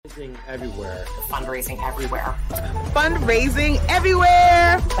Fundraising everywhere. Fundraising everywhere. Fundraising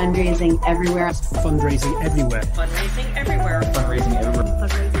everywhere. Fundraising everywhere. Fundraising everywhere. Fundraising everywhere. Fundraising everywhere.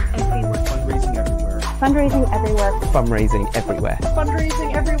 Fundraising everywhere. Fundraising everywhere. Fundraising everywhere.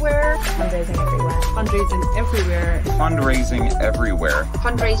 Fundraising everywhere. Fundraising everywhere. Fundraising everywhere.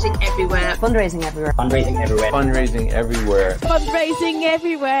 Fundraising everywhere. Fundraising everywhere. Fundraising everywhere. Fundraising everywhere. Fundraising everywhere. Fundraising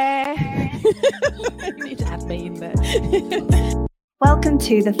everywhere. You need to have me in there. Welcome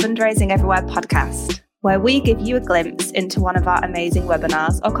to the Fundraising Everywhere podcast, where we give you a glimpse into one of our amazing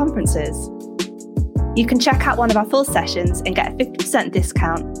webinars or conferences. You can check out one of our full sessions and get a 50%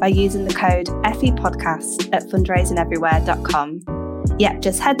 discount by using the code FEPodcast at fundraisingeverywhere.com. Yep,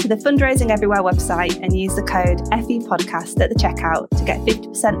 just head to the Fundraising Everywhere website and use the code FEPodcast at the checkout to get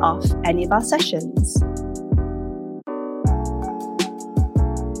 50% off any of our sessions.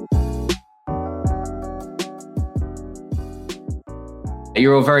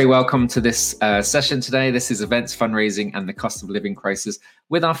 You're all very welcome to this session today. This is Events, Fundraising and the Cost of Living Crisis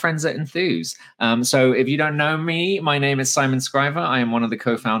with our friends at Enthuse. So if you don't know me, my name is Simon Scriver. I am one of the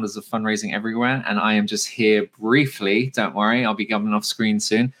co-founders of Fundraising Everywhere, and I am just here briefly, don't worry, I'll be coming off screen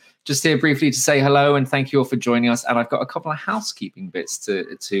soon, just here briefly to say hello and thank you all for joining us. And I've got a couple of housekeeping bits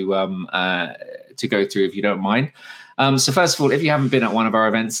to go through, if you don't mind. So first of all, if you haven't been at one of our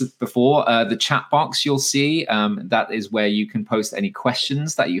events before, the chat box you'll see, that is where you can post any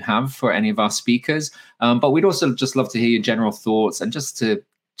questions that you have for any of our speakers. But we'd also just love to hear your general thoughts and just to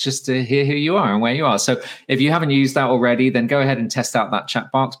hear who you are and where you are. So if you haven't used that already, then go ahead and test out that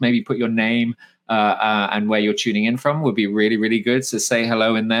chat box. Maybe put your name and where you're tuning in from would be really, really good. So say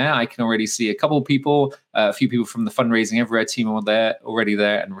hello in there. I can already see a couple of people, a few people from the Fundraising Everywhere team are already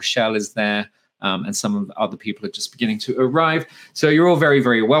there, and Rochelle is there. And some of the other people are just beginning to arrive. So you're all very,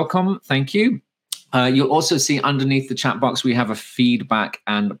 very welcome. Thank you. You'll also see underneath the chat box, we have a feedback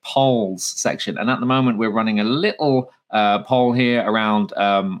and polls section. And at the moment, we're running a little poll here around,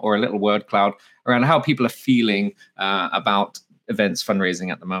 or a little word cloud around how people are feeling about events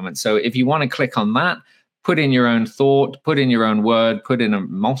fundraising at the moment. So if you want to click on that, put in your own thought, put in your own word, put in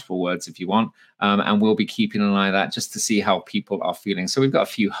multiple words if you want, and we'll be keeping an eye on that just to see how people are feeling. So we've got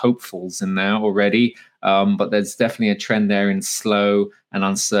a few hopefuls in there already, but there's definitely a trend there in slow and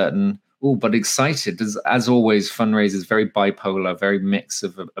uncertain. But excited. As always, fundraisers, very bipolar, very mix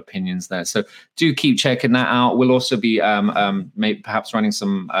of opinions there. So do keep checking that out. We'll also be maybe perhaps running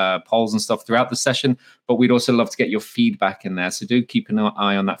some polls and stuff throughout the session, but we'd also love to get your feedback in there. So do keep an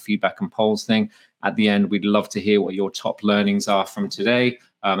eye on that feedback and polls thing. At the end, we'd love to hear what your top learnings are from today,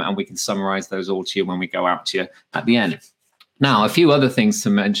 and we can summarize those all to you when we go out to you at the end. Now, a few other things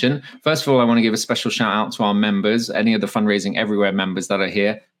to mention. First of all, I want to give a special shout out to our members, any of the Fundraising Everywhere members that are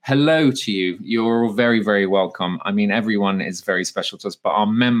here. Hello to you. You're all very, very welcome. I mean, everyone is very special to us, but our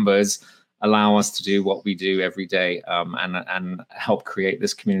members allow us to do what we do every day and help create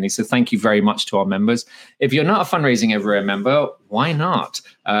this community. So thank you very much to our members. If you're not a Fundraising Everywhere member, why not?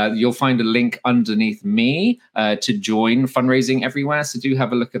 You'll find a link underneath me to join Fundraising Everywhere. So do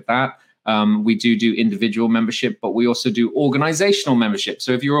have a look at that. We do individual membership, but we also do organizational membership.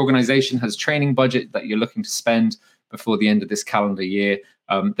 So if your organization has training budget that you're looking to spend before the end of this calendar year,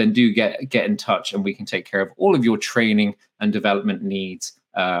 then do get in touch and we can take care of all of your training and development needs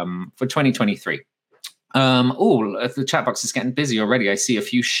for 2023. The chat box is getting busy already. I see a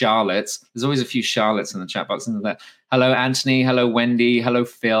few Charlottes. There's always a few Charlottes in the chat box, isn't there? Hello, Anthony. Hello, Wendy. Hello,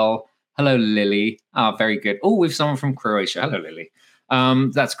 Phil. Hello, Lily. Very good. We have someone from Croatia. Hello, Lily.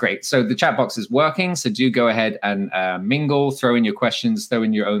 That's great. So the chat box is working. So do go ahead and mingle, throw in your questions, throw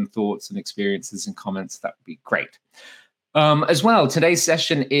in your own thoughts and experiences and comments. That would be great. As well, today's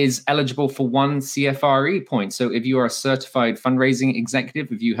session is eligible for 1 CFRE point. So if you are a certified fundraising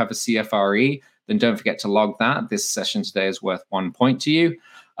executive, if you have a CFRE, then don't forget to log that. This session today is worth 1 point to you.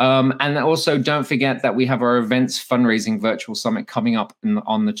 And also don't forget that we have our Events Fundraising Virtual Summit coming up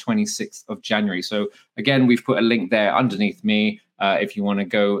on the 26th of January. So again, we've put a link there underneath me if you want to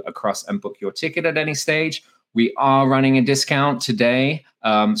go across and book your ticket at any stage. We are running a discount today.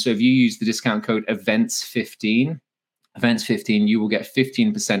 So if you use the discount code EVENTS15, you will get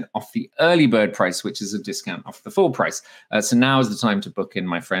 15% off the early bird price, which is a discount off the full price. So now is the time to book in,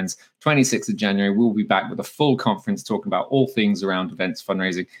 my friends. 26th of January, we'll be back with a full conference talking about all things around events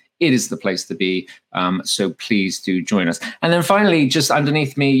fundraising. It is the place to be. So please do join us. And then finally, just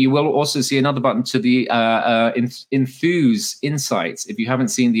underneath me, you will also see another button to the Enthuse Insights. If you haven't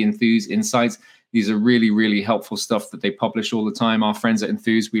seen the Enthuse Insights, These are really, really helpful stuff that they publish all the time. Our friends at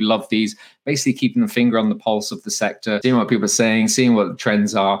Enthuse, we love these, basically keeping the finger on the pulse of the sector, seeing what people are saying, seeing what the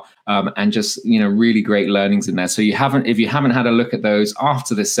trends are, and just, really great learnings in there. So if you haven't had a look at those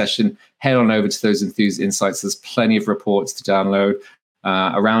after this session, head on over to those Enthuse Insights. There's plenty of reports to download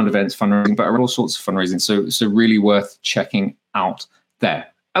around events fundraising, but around all sorts of fundraising. So really worth checking out there.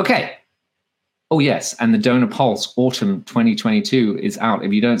 Okay. Oh, yes. And the Donor Pulse Autumn 2022 is out.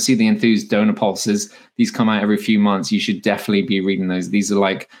 If you don't see the Enthused Donor Pulses, these come out every few months. You should definitely be reading those. These are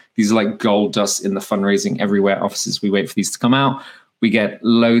like gold dust in the Fundraising Everywhere offices. We wait for these to come out. We get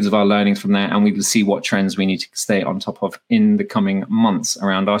loads of our learnings from there, and we will see what trends we need to stay on top of in the coming months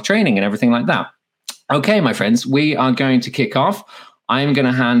around our training and everything like that. Okay, my friends, we are going to kick off. I'm going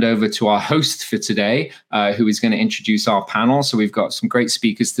to hand over to our host for today, who is going to introduce our panel. So we've got some great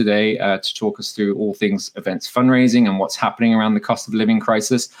speakers today to talk us through all things events fundraising and what's happening around the cost of living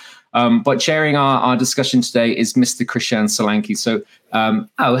crisis. But chairing our discussion today is Mr. Krishan Solanki. So,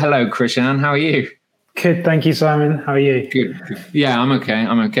 hello, Krishan. How are you? Good, thank you, Simon. How are you? Good. Yeah, I'm okay.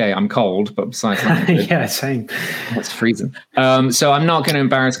 I'm cold, but besides that, I'm good. Yeah, same. It's freezing. So I'm not going to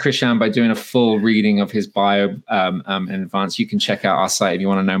embarrass Krishan by doing a full reading of his bio in advance. You can check out our site if you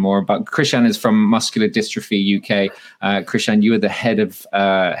want to know more. But Krishan is from Muscular Dystrophy UK. Krishan, you are the head of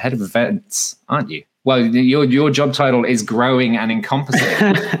events, aren't you? Well, your job title is growing and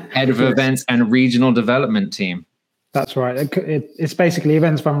encompassing head of events and regional development team. That's right. It's basically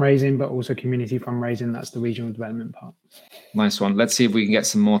events fundraising, but also community fundraising. That's the regional development part. Nice one. Let's see if we can get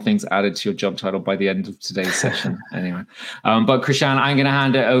some more things added to your job title by the end of today's session. Anyway, but Krishan, I'm going to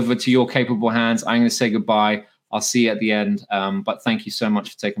hand it over to your capable hands. I'm going to say goodbye. I'll see you at the end. But thank you so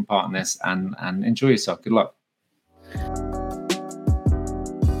much for taking part in this, and enjoy yourself. Good luck.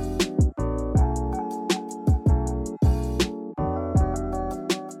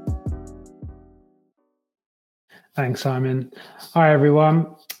 Thanks, Simon. Hi, everyone.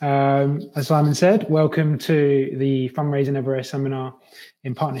 As Simon said, welcome to the Fundraising Everywhere seminar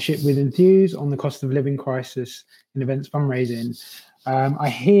in partnership with Enthuse on the cost of living crisis in events fundraising. I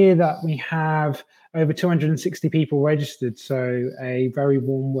hear that we have over 260 people registered, so a very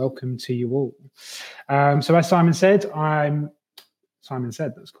warm welcome to you all. So as Simon said,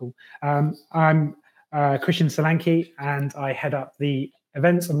 that's cool. I'm Krishan Solanki, and I head up the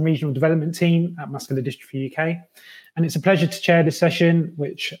Events and Regional Development team at Muscular Dystrophy UK. And it's a pleasure to chair this session,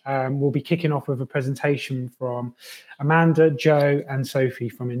 which will be kicking off with a presentation from Amanda, Joe, and Sophie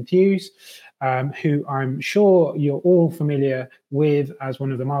from Enthuse, who I'm sure you're all familiar with as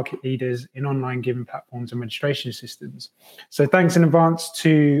one of the market leaders in online giving platforms and registration systems. So thanks in advance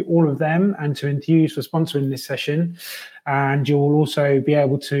to all of them and to Enthuse for sponsoring this session. And you'll also be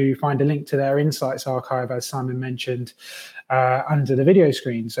able to find a link to their Insights archive, as Simon mentioned, under the video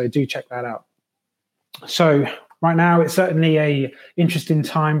screen. So do check that out. So right now, it's certainly a interesting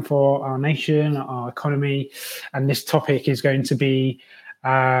time for our nation, our economy, and this topic is going to be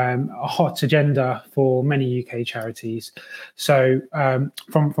a hot agenda for many UK charities. So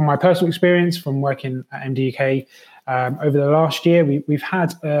from my personal experience from working at MDUK, over the last year, we've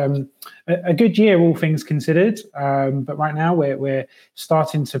had a good year, all things considered. But right now, we're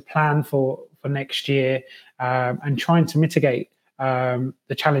starting to plan for next year and trying to mitigate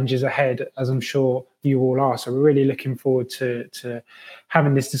the challenges ahead, as I'm sure you all are. So we're really looking forward to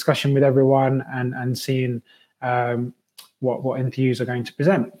having this discussion with everyone and seeing what Enthuse are going to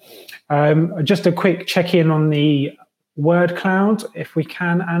present. Just a quick check-in on the word cloud, if we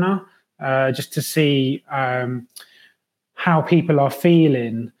can, Anna, just to see how people are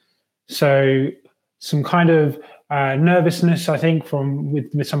feeling. So some kind of nervousness, I think,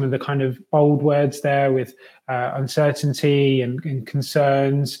 with some of the kind of bold words there, with uncertainty and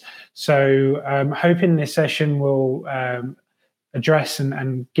concerns. So hoping this session will address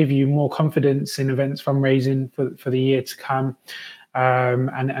and give you more confidence in events fundraising for the year to come.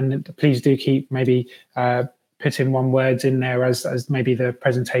 And please do keep maybe putting one words in there as maybe the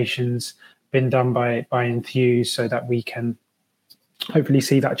presentation's been done by Enthuse, so that we can hopefully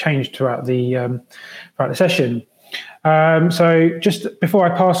see that change throughout the session. So just before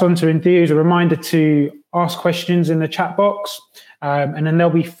I pass on to Enthuse, a reminder to ask questions in the chat box, and then they'll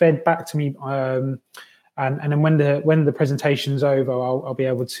be fed back to me. And then when the presentation's over, I'll be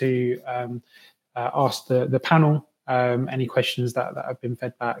able to ask the panel any questions that have been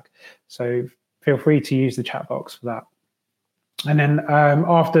fed back. So feel free to use the chat box for that. And then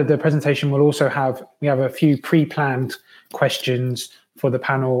after the presentation, we have a few pre-planned questions for the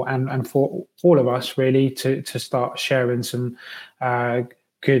panel and for all of us, really, to start sharing some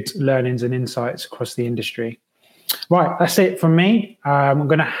good learnings and insights across the industry. Right, that's it from me. I'm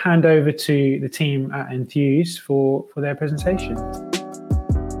going to hand over to the team at Enthuse for their presentation.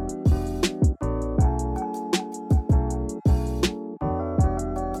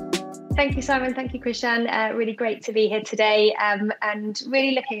 Thank you, Simon. Thank you, Christian. Really great to be here today, and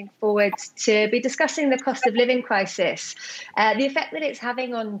really looking forward to be discussing the cost of living crisis, the effect that it's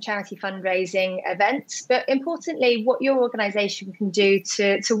having on charity fundraising events, but importantly, what your organisation can do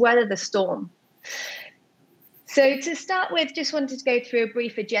to weather the storm. So to start with, just wanted to go through a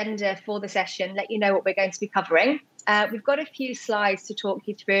brief agenda for the session, let you know what we're going to be covering. We've got a few slides to talk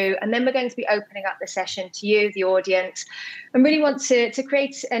you through, and then we're going to be opening up the session to you, the audience, and really want to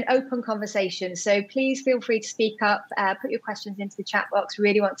create an open conversation. So please feel free to speak up, put your questions into the chat box.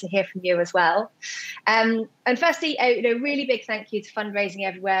 Really want to hear from you as well. And firstly, really big thank you to Fundraising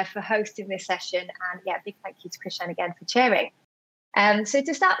Everywhere for hosting this session, and big thank you to Christian again for chairing. So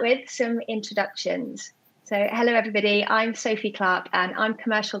to start with, some introductions. So hello, everybody. I'm Sophie Clark, and I'm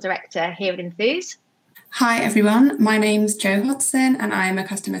Commercial Director here at Enthuse. Hi, everyone. My name's Jo Hodson, and I'm a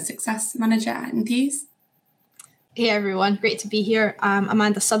Customer Success Manager at Enthuse. Hey, everyone. Great to be here. I'm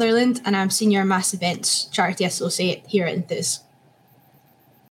Amanda Sutherland, and I'm Senior Mass Events Charity Associate here at Enthuse.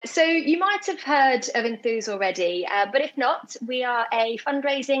 So you might have heard of Enthuse already, but if not, we are a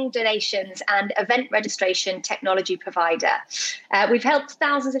fundraising, donations and event registration technology provider. We've helped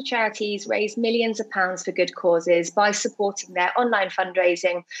thousands of charities raise millions of pounds for good causes by supporting their online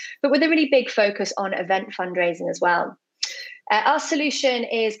fundraising, but with a really big focus on event fundraising as well. Our solution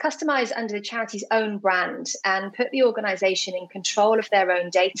is customised under the charity's own brand and put the organisation in control of their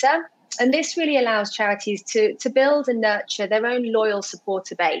own data. And this really allows charities to build and nurture their own loyal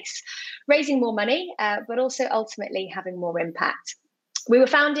supporter base, raising more money, but also ultimately having more impact. We were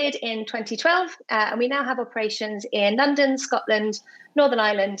founded in 2012, and we now have operations in London, Scotland, Northern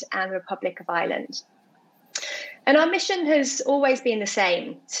Ireland, and Republic of Ireland. And our mission has always been the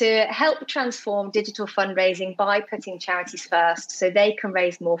same, to help transform digital fundraising by putting charities first so they can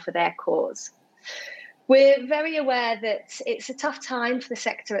raise more for their cause. We're very aware that it's a tough time for the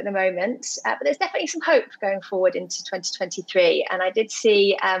sector at the moment, but there's definitely some hope going forward into 2023. And I did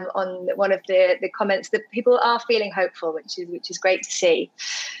see on one of the comments that people are feeling hopeful, which is great to see.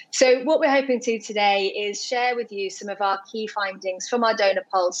 So what we're hoping to today is share with you some of our key findings from our Donor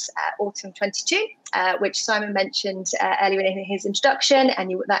Pulse Autumn 22, which Simon mentioned earlier in his introduction,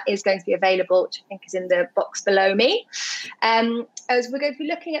 and that is going to be available, which I think is in the box below me. As we're going to be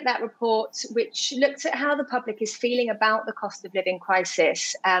looking at that report, which looks at how the public is feeling about the cost of living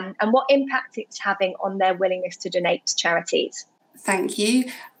crisis and what impact it's having on their willingness to donate to charities. Thank you.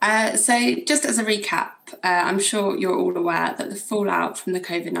 So just as a recap, I'm sure you're all aware that the fallout from the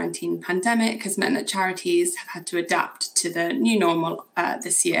COVID-19 pandemic has meant that charities have had to adapt to the new normal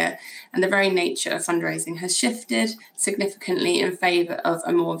this year, and the very nature of fundraising has shifted significantly in favour of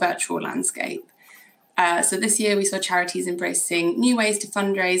a more virtual landscape. So this year we saw charities embracing new ways to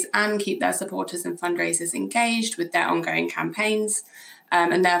fundraise and keep their supporters and fundraisers engaged with their ongoing campaigns,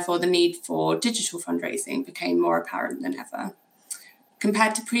 and therefore the need for digital fundraising became more apparent than ever.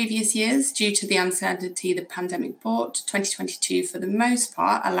 Compared to previous years, due to the uncertainty the pandemic brought, 2022 for the most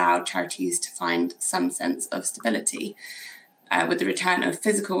part allowed charities to find some sense of stability. With the return of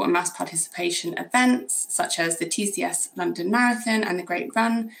physical and mass participation events such as the TCS London Marathon and the Great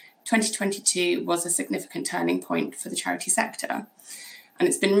Run, 2022 was a significant turning point for the charity sector. And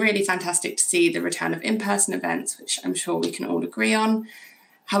it's been really fantastic to see the return of in-person events, which I'm sure we can all agree on.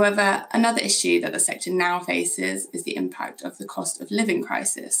 However, another issue that the sector now faces is the impact of the cost of living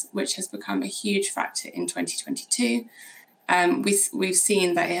crisis, which has become a huge factor in 2022. We've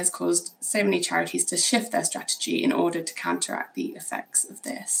seen that it has caused so many charities to shift their strategy in order to counteract the effects of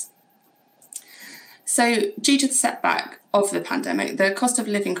this. So, due to the setback of the pandemic, the cost of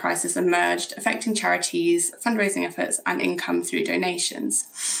living crisis emerged, affecting charities' fundraising efforts and income through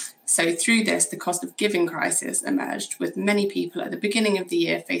donations. So through this, the cost of giving crisis emerged, with many people at the beginning of the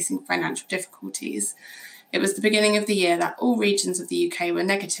year facing financial difficulties. It was the beginning of the year that all regions of the UK were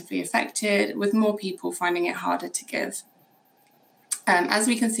negatively affected, with more people finding it harder to give. As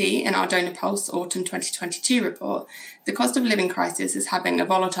we can see in our Donor Pulse Autumn 2022 report, the cost of living crisis is having a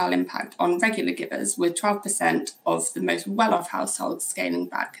volatile impact on regular givers, with 12% of the most well-off households scaling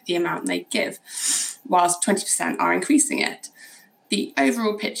back the amount they give, whilst 20% are increasing it. The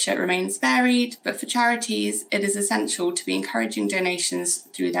overall picture remains varied, but for charities, it is essential to be encouraging donations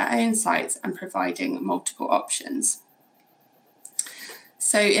through their own sites and providing multiple options.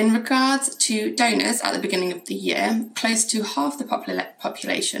 So in regards to donors at the beginning of the year, close to half the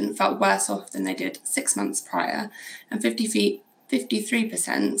population felt worse off than they did 6 months prior, and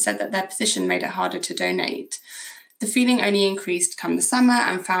 53% said that their position made it harder to donate. The feeling only increased come the summer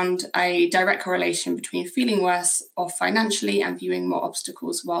and found a direct correlation between feeling worse off financially and viewing more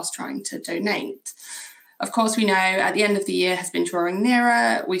obstacles whilst trying to donate. Of course, we know at the end of the year has been drawing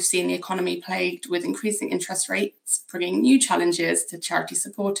nearer. We've seen the economy plagued with increasing interest rates, bringing new challenges to charity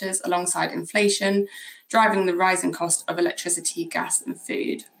supporters alongside inflation, driving the rising cost of electricity, gas and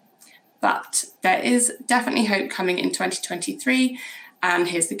food. But there is definitely hope coming in 2023. And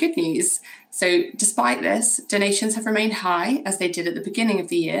here's the good news. So despite this, donations have remained high as they did at the beginning of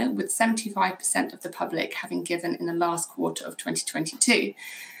the year, with 75% of the public having given in the last quarter of 2022.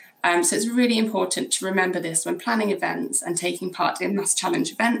 So it's really important to remember this when planning events and taking part in mass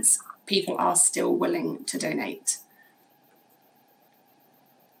challenge events. People are still willing to donate.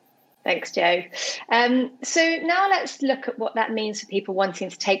 Thanks, Jo. So now let's look at what that means for people wanting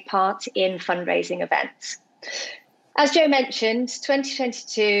to take part in fundraising events. As Jo mentioned,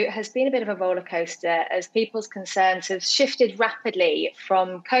 2022 has been a bit of a roller coaster as people's concerns have shifted rapidly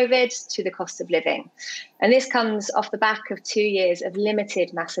from COVID to the cost of living. And this comes off the back of 2 years of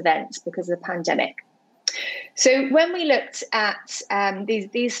limited mass events because of the pandemic. So when we looked at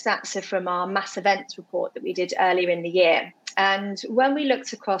these stats are from our mass events report that we did earlier in the year. And when we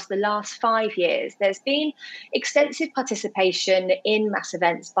looked across the last 5 years, there's been extensive participation in mass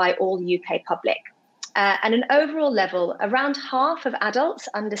events by all UK public. At an overall level, around half of adults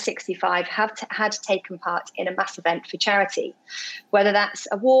under 65 had taken part in a mass event for charity, whether that's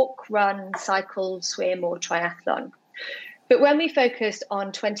a walk, run, cycle, swim or triathlon. But when we focused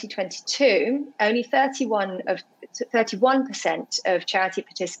on 2022, only 31% of charity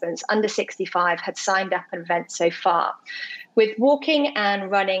participants under 65 had signed up an event so far, with walking and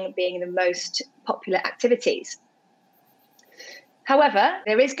running being the most popular activities. However,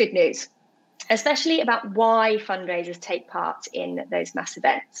 there is good news, especially about why fundraisers take part in those mass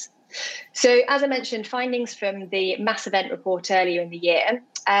events. So as I mentioned, findings from the mass event report earlier in the year,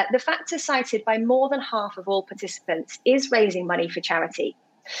 the factor cited by more than half of all participants is raising money for charity.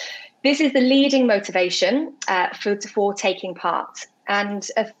 This is the leading motivation for taking part. And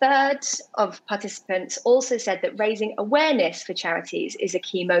a third of participants also said that raising awareness for charities is a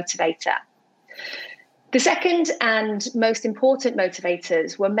key motivator. The second and most important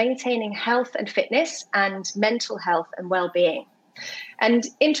motivators were maintaining health and fitness and mental health and well-being. And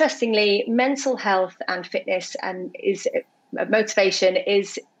interestingly, mental health and fitness motivation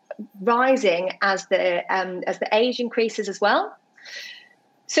is rising as the age increases as well.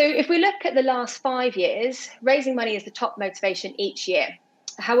 So if we look at the last 5 years, raising money is the top motivation each year.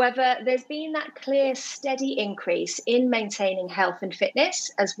 However, there's been that clear, steady increase in maintaining health and fitness,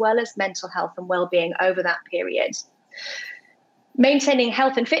 as well as mental health and well-being over that period. Maintaining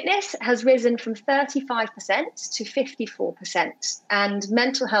health and fitness has risen from 35% to 54%, and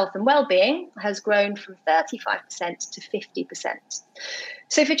mental health and well-being has grown from 35% to 50%.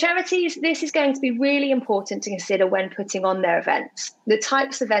 So for charities, this is going to be really important to consider when putting on their events, the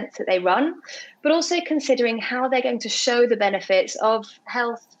types of events that they run, but also considering how they're going to show the benefits of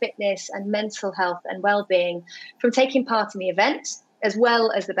health, fitness, and mental health and well-being from taking part in the event, as well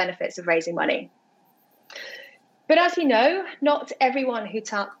as the benefits of raising money. But as we know, not everyone who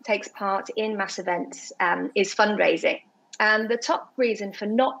takes part in mass events is fundraising. And the top reason for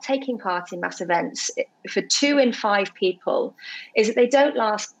not taking part in mass events for 2 in 5 people is that they don't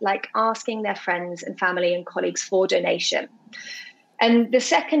like asking their friends and family and colleagues for donation. And the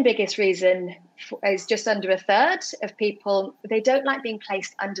second biggest reason is just under a third of people, they don't like being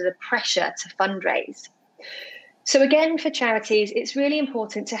placed under the pressure to fundraise. So again, for charities, it's really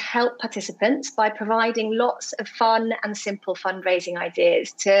important to help participants by providing lots of fun and simple fundraising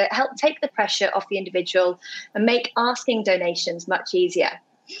ideas to help take the pressure off the individual and make asking donations much easier.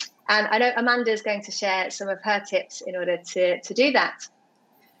 And I know Amanda is going to share some of her tips in order to do that.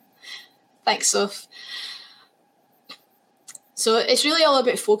 Thanks, Soph. So it's really all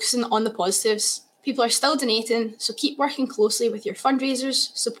about focusing on the positives. People are still donating, so keep working closely with your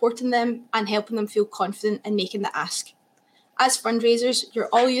fundraisers, supporting them and helping them feel confident in making the ask. As fundraisers, you're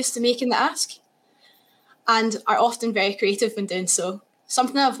all used to making the ask and are often very creative when doing so.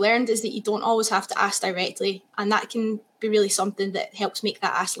 Something I've learned is that you don't always have to ask directly, and that can be really something that helps make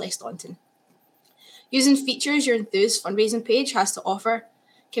that ask less daunting. Using features your Enthuse fundraising page has to offer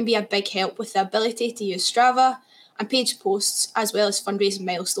can be a big help with the ability to use Strava and page posts, as well as fundraising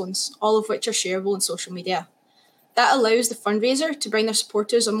milestones, all of which are shareable on social media. That allows the fundraiser to bring their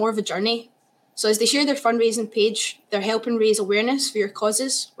supporters on more of a journey. So as they share their fundraising page, they're helping raise awareness for your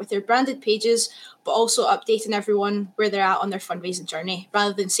causes with their branded pages, but also updating everyone where they're at on their fundraising journey,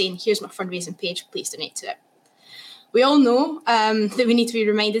 rather than saying, here's my fundraising page, please donate to it. We all know that we need to be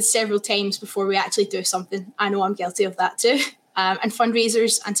reminded several times before we actually do something. I know I'm guilty of that too. And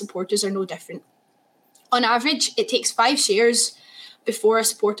fundraisers and supporters are no different. On average, it takes 5 shares before a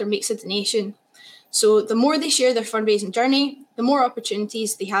supporter makes a donation. So the more they share their fundraising journey, the more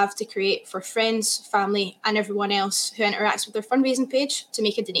opportunities they have to create for friends, family, and everyone else who interacts with their fundraising page to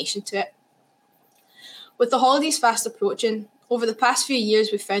make a donation to it. With the holidays fast approaching, over the past few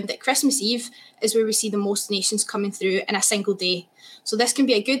years, we've found that Christmas Eve is where we see the most donations coming through in a single day. So this can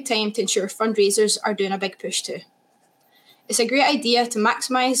be a good time to ensure fundraisers are doing a big push too. It's a great idea to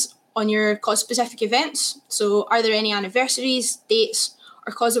maximise on your cause-specific events. So are there any anniversaries, dates,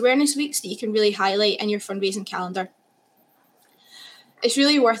 or cause awareness weeks that you can really highlight in your fundraising calendar? It's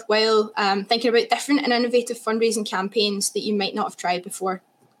really worthwhile thinking about different and innovative fundraising campaigns that you might not have tried before.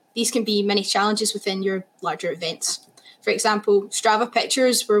 These can be many challenges within your larger events. For example, Strava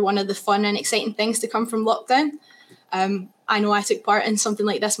pictures were one of the fun and exciting things to come from lockdown. I know I took part in something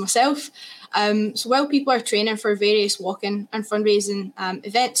like this myself. So while people are training for various walking and fundraising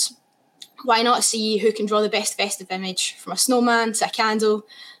events, why not see who can draw the best festive image, from a snowman to a candle?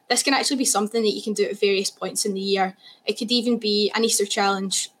 This can actually be something that you can do at various points in the year. It could even be an Easter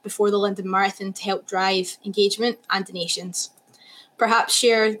challenge before the London Marathon to help drive engagement and donations. Perhaps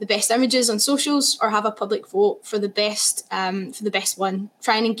share the best images on socials or have a public vote for the best one.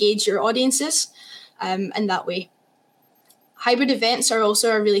 Try and engage your audiences in that way. Hybrid events are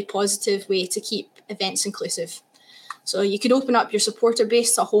also a really positive way to keep events inclusive. So you could open up your supporter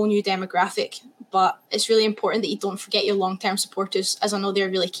base to a whole new demographic, but it's really important that you don't forget your long-term supporters, as I know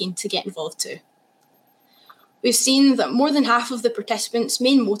they're really keen to get involved too. We've seen that more than half of the participants'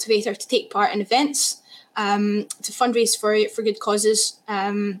 main motivator to take part in events to fundraise for good causes.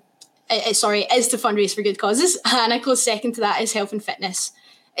 Is to fundraise for good causes, and a close second to that is health and fitness.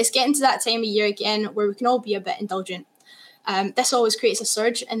 It's getting to that time of year again where we can all be a bit indulgent. This always creates a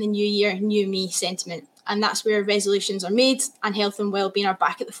surge in the new year, new me sentiment, and that's where resolutions are made and health and well-being are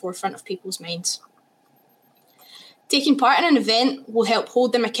back at the forefront of people's minds. Taking part in an event will help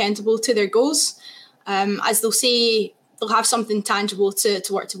hold them accountable to their goals, as they'll say they'll have something tangible to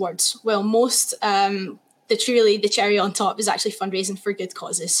work towards. Well, the cherry on top is actually fundraising for good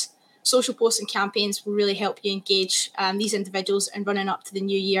causes. Social posts and campaigns will really help you engage these individuals in running up to the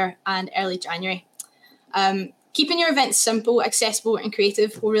new year and early January. Keeping your events simple, accessible and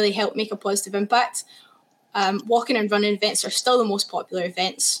creative will really help make a positive impact. Walking and running events are still the most popular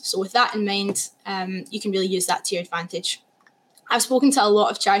events. So with that in mind, you can really use that to your advantage. I've spoken to a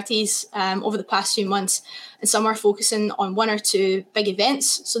lot of charities over the past few months, and some are focusing on 1 or 2 big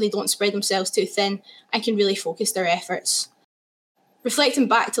events so they don't spread themselves too thin and can really focus their efforts. Reflecting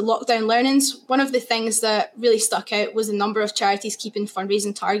back to lockdown learnings, one of the things that really stuck out was the number of charities keeping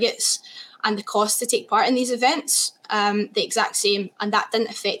fundraising targets and the cost to take part in these events the exact same, and that didn't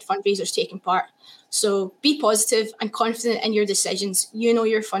affect fundraisers taking part. So be positive and confident in your decisions. You know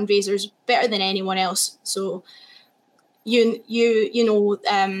your fundraisers better than anyone else. So you'll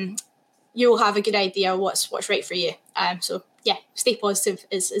have a good idea what's right for you. So yeah, stay positive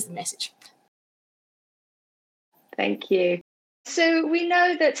is the message. Thank you. So we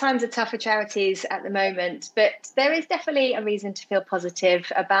know that times are tough for charities at the moment, but there is definitely a reason to feel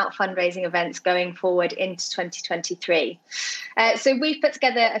positive about fundraising events going forward into 2023. So we've put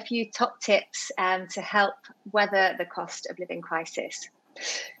together a few top tips to help weather the cost of living crisis.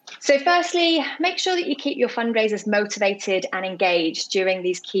 So firstly, make sure that you keep your fundraisers motivated and engaged during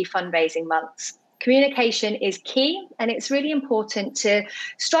these key fundraising months. Communication is key, and it's really important to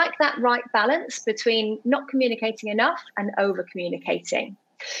strike that right balance between not communicating enough and over communicating.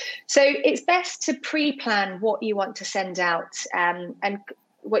 So it's best to pre-plan what you want to send out and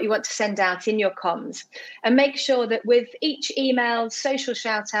what you want to send out in your comms, and make sure that with each email, social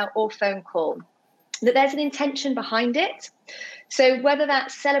shout out or phone call, that there's an intention behind it. So whether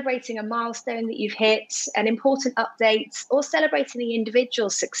that's celebrating a milestone that you've hit, an important update, or celebrating the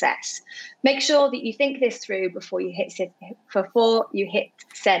individual's success, make sure that you think this through before you hit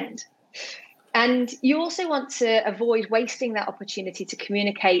send. And you also want to avoid wasting that opportunity to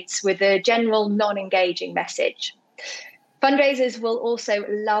communicate with a general non-engaging message. Fundraisers will also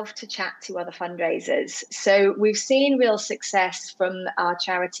love to chat to other fundraisers. So we've seen real success from our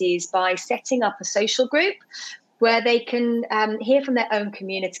charities by setting up a social group where they can hear from their own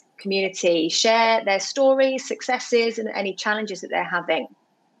community, share their stories, successes, and any challenges that they're having,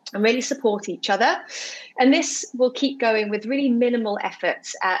 and really support each other. And this will keep going with really minimal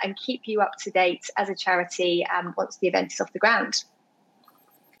efforts and keep you up to date as a charity once the event is off the ground.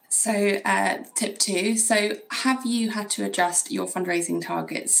 So tip 2, so have you had to adjust your fundraising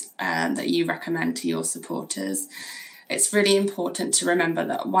targets that you recommend to your supporters? It's really important to remember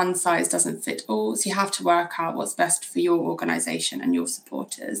that one size doesn't fit all, so you have to work out what's best for your organisation and your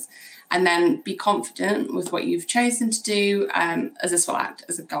supporters, and then be confident with what you've chosen to do, as this will act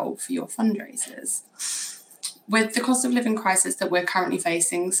as a goal for your fundraisers. With the cost of living crisis that we're currently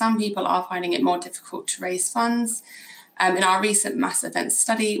facing, some people are finding it more difficult to raise funds. In our recent mass events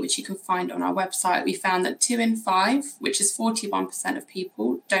study, which you can find on our website, we found that 2 in 5, which is 41% of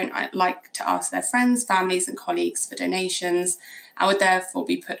people, don't like to ask their friends, families and colleagues for donations and would therefore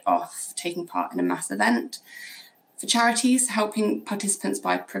be put off taking part in a mass event. For charities, helping participants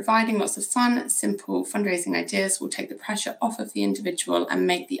by providing lots of fun, simple fundraising ideas will take the pressure off of the individual and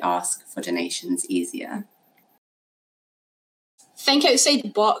make the ask for donations easier. Think outside the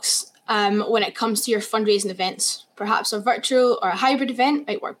box when it comes to your fundraising events. Perhaps a virtual or a hybrid event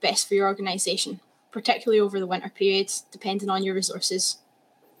might work best for your organisation, particularly over the winter periods, depending on your resources.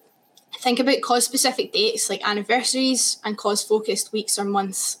 Think about cause-specific dates like anniversaries and cause-focused weeks or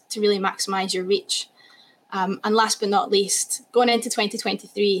months to really maximise your reach. And last but not least, going into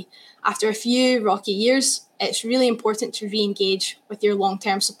 2023, after a few rocky years, it's really important to re-engage with your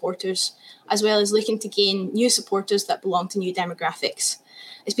long-term supporters, as well as looking to gain new supporters that belong to new demographics.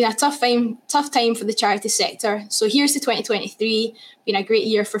 It's been a tough time for the charity sector. So here's to 2023, been a great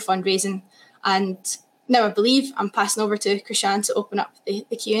year for fundraising. And now I believe I'm passing over to Krishan to open up the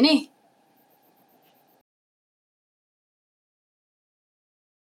Q&A.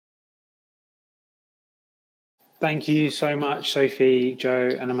 Thank you so much, Sophie,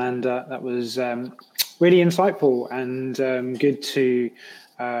 Joe and Amanda. That was really insightful and good to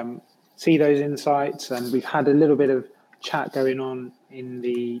see those insights. And we've had a little bit of chat going on in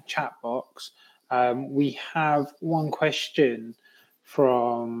the chat box. We have one question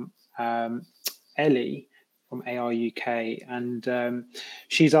from Ellie from AR UK, and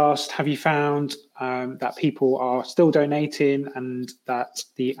she's asked, have you found that people are still donating and that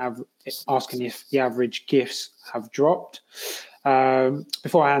asking if the average gifts have dropped?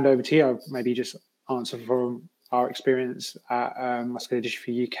 Before I hand over to you, I'll maybe just answer from our experience at Muscular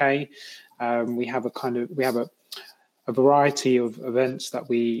Dystrophy UK. We have a variety of events that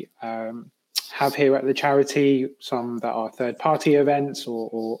we have here at the charity, some that are third-party events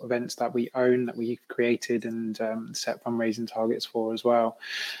or events that we own, that we've created and set fundraising targets for as well.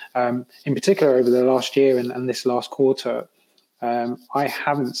 In particular, over the last year and this last quarter, I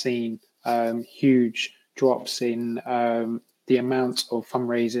haven't seen huge drops in the amount of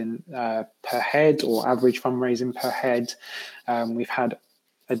fundraising per head or average fundraising per head. We've had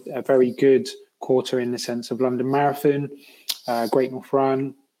a very good quarter in the sense of London Marathon, Great North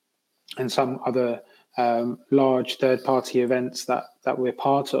Run, and some other large third-party events that we're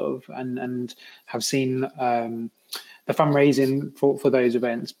part of, and have seen the fundraising for those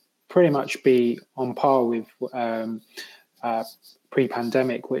events pretty much be on par with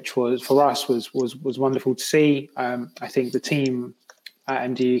pre-pandemic, which was for us was wonderful to see. I think the team at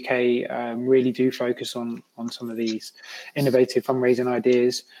MDUK really do focus on some of these innovative fundraising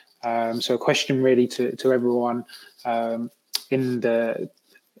ideas. So a question really to everyone in the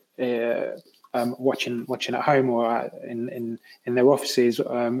watching at home or in their offices,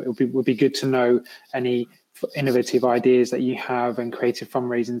 it would be good to know any innovative ideas that you have and creative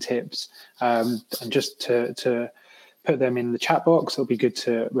fundraising tips, and just to put them in the chat box. It'll be good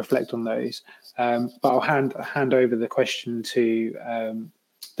to reflect on those. But I'll hand over the question to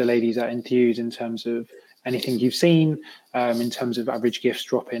the ladies at Enthuse in terms of anything you've seen in terms of average gifts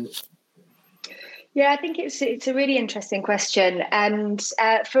dropping. Yeah, I think it's a really interesting question, and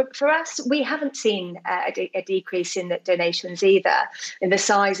for us, we haven't seen a decrease in the donations either, in the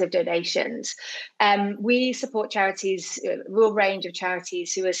size of donations. We support charities, a real range of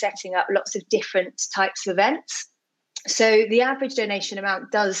charities who are setting up lots of different types of events. So the average donation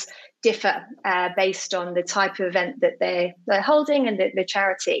amount does differ based on the type of event that they're holding and the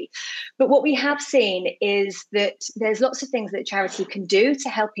charity. But what we have seen is that there's lots of things that charity can do to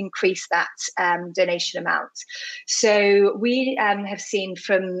help increase that donation amount. So we have seen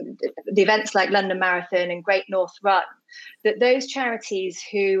from the events like London Marathon and Great North Run that those charities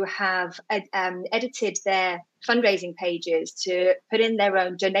who have edited their fundraising pages to put in their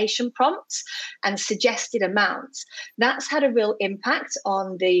own donation prompts and suggested amounts. That's had a real impact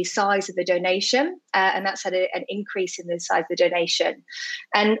on the size of the donation, and that's had an increase in the size of the donation.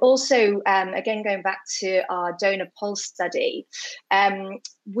 And also, again, going back to our donor pulse study,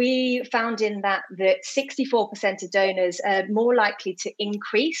 we found in that 64% of donors are more likely to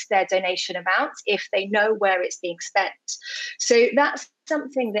increase their donation amount if they know where it's being spent. So that's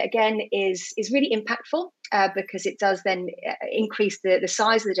something that, again, is really impactful because it does then increase the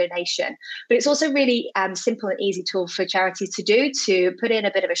size of the donation. But it's also really simple and easy tool for charities to do, to put in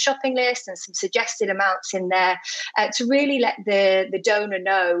a bit of a shopping list and some suggested amounts in there to really let the donor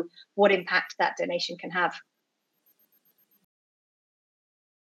know what impact that donation can have.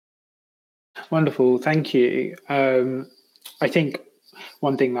 Wonderful, thank you. I think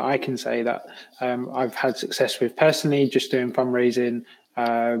one thing that I can say that I've had success with personally, just doing fundraising,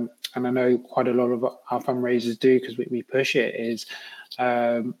 and I know quite a lot of our fundraisers do because we push it, is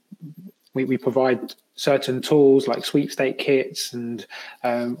we provide certain tools like sweepstake kits, and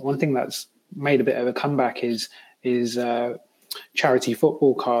one thing that's made a bit of a comeback is charity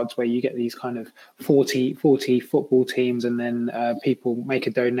football cards, where you get these kind of 40 football teams, and then people make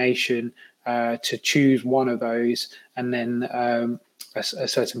a donation to choose one of those, and then a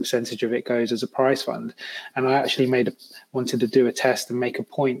certain percentage of it goes as a prize fund. And I actually wanted to do a test and make a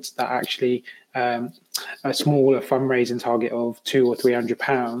point that actually a smaller fundraising target of £200 or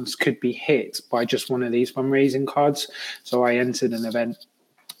 £300 could be hit by just one of these fundraising cards. So I entered an event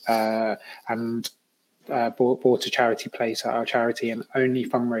and bought a charity place at our charity and only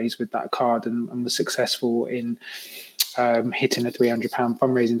fundraised with that card, and was successful in hitting a £300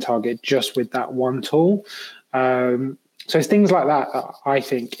 fundraising target just with that one tool. So it's things like that, I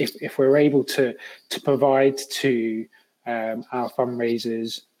think, if we're able to provide to our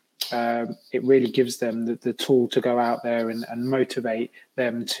fundraisers, it really gives them the tool to go out there and motivate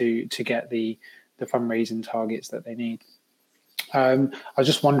them to get the fundraising targets that they need. I was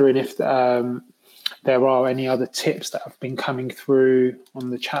just wondering if there are any other tips that have been coming through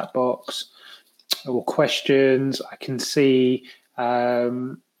on the chat box or questions. I can see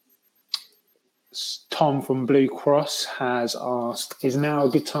Tom from Blue Cross has asked, is now a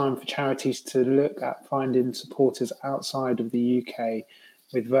good time for charities to look at finding supporters outside of the UK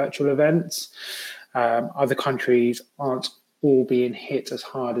with virtual events? Other countries aren't all being hit as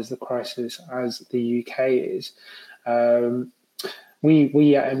hard as the crisis as the UK is.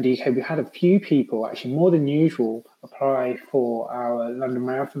 We at MDK, we had a few people, actually more than usual, apply for our London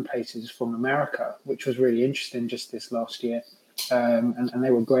Marathon places from America, which was really interesting just this last year. And they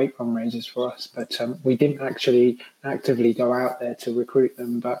were great fundraisers for us, but we didn't actually actively go out there to recruit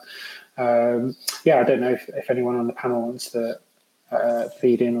them. But yeah, I don't know if anyone on the panel wants to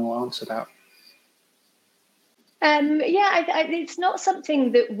feed in or answer that. It's not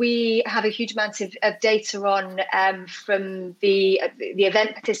something that we have a huge amount of data on from the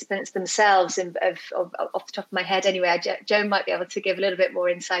event participants themselves, and off the top of my head anyway. Joan might be able to give a little bit more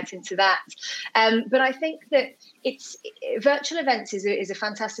insight into that. But I think that virtual events is a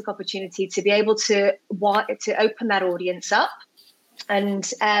fantastic opportunity to be able to open that audience up.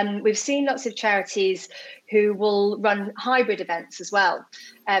 And we've seen lots of charities who will run hybrid events as well.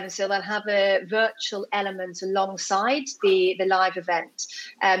 So they'll have a virtual element alongside the live event,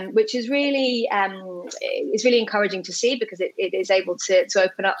 which is really encouraging to see, because it is able to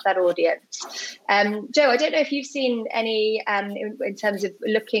open up that audience. Joe, I don't know if you've seen any in terms of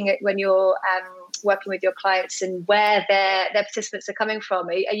looking at when you're working with your clients and where their participants are coming from.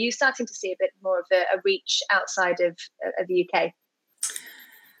 Are you starting to see a bit more of a reach outside of the UK?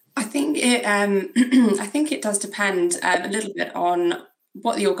 I think it does depend a little bit on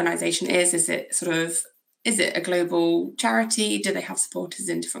what the organisation is. Is it a global charity? Do they have supporters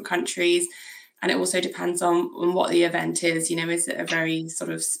in different countries? And it also depends on what the event is. You know, is it a very sort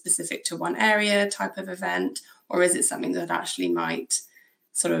of specific to one area type of event, or is it something that actually might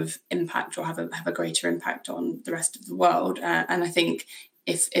sort of impact or have a greater impact on the rest of the world? And I think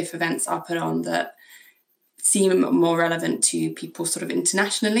if events are put on that seem more relevant to people sort of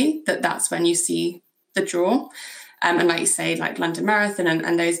internationally, that's when you see the draw. And like you say, like London Marathon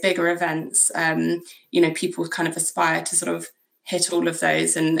and those bigger events, you know, people kind of aspire to sort of hit all of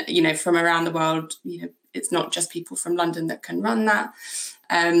those. And, you know, from around the world, you know, it's not just people from London that can run that.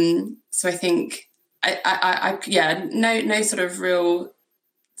 So I think, no sort of real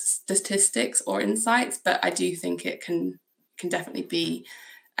statistics or insights, but I do think it can definitely be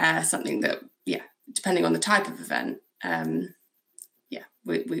something that, depending on the type of event,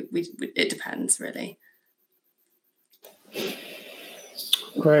 it depends really.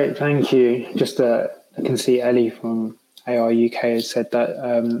 Great, thank you. Just I can see Ellie from AR UK has said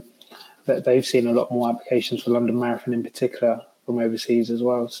that that they've seen a lot more applications for London Marathon in particular from overseas as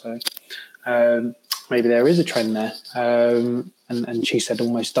well. So maybe there is a trend there. And she said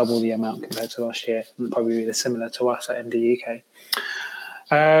almost double the amount compared to last year, and probably similar to us at MD UK.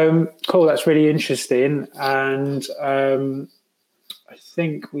 Cool, that's really interesting. And I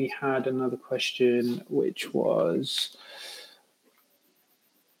think we had another question, which was,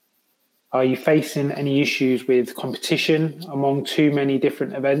 are you facing any issues with competition among too many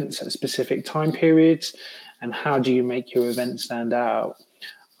different events at specific time periods? And how do you make your event stand out?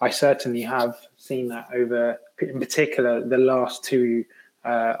 I certainly have seen that over, in particular, the last two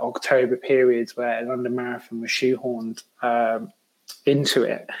October periods where London Marathon was shoehorned into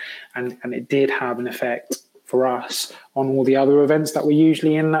it. And it did have an effect for us on all the other events that were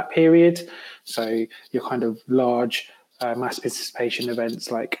usually in that period. So your kind of large mass participation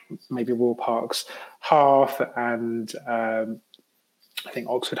events like maybe Royal Park's half and I think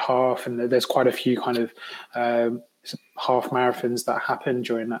Oxford half, and there's quite a few kind of half marathons that happened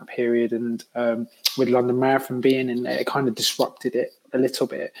during that period, and with London Marathon being in there, it kind of disrupted it a little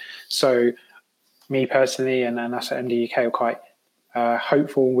bit. So me personally and us at MD UK are quite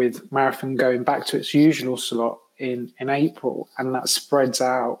hopeful with marathon going back to its usual slot in April, and that spreads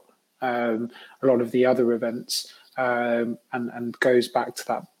out a lot of the other events and goes back to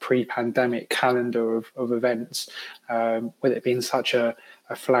that pre-pandemic calendar of events, with it being such a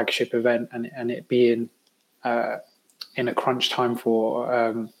flagship event and it being in a crunch time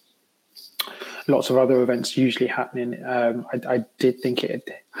for lots of other events usually happening. I did think it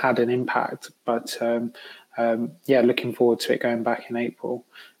had an impact, but looking forward to it going back in April,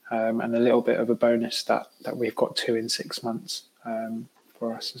 and a little bit of a bonus that we've got 2 in 6 months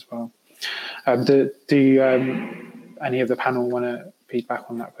for us as well. Do any of the panel want to feedback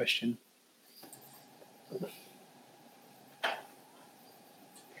on that question?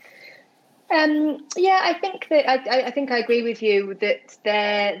 I think that I think I agree with you that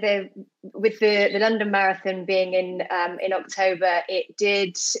there with the London Marathon being in October,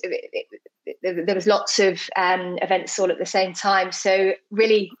 there was lots of events all at the same time. So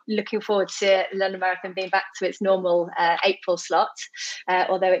really looking forward to London Marathon being back to its normal April slot,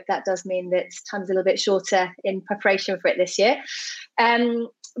 although that does mean that time's a little bit shorter in preparation for it this year.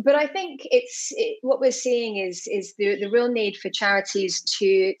 But I think what we're seeing is the real need for charities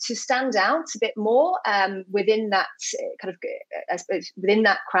to stand out a bit more within that kind of, I suppose, within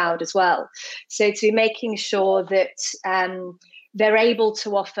that crowd as well. So to be making sure that they're able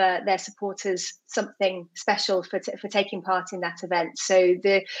to offer their supporters something special for taking part in that event. So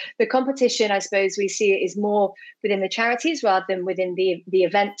the competition, I suppose, we see it is more within the charities rather than within the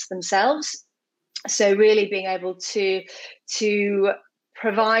events themselves. So really being able to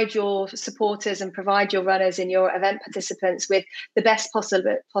provide your supporters and provide your runners and your event participants with the best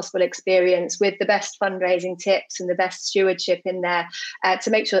possible experience, with the best fundraising tips and the best stewardship in there, to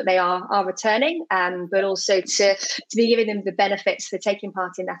make sure that they are returning, but also to be giving them the benefits for taking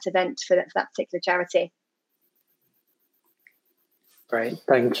part in that event for that particular charity. Great,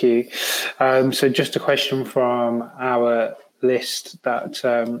 thank you. So just a question from our list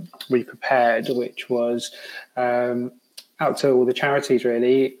that we prepared, which was out to all the charities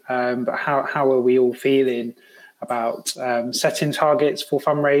really, but how are we all feeling about setting targets for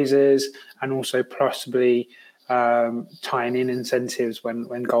fundraisers and also possibly tying in incentives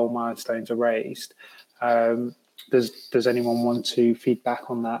when goal milestones are raised? Does anyone want to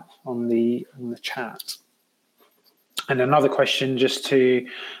feedback on that on the chat? And another question just to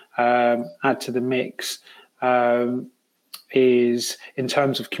add to the mix is in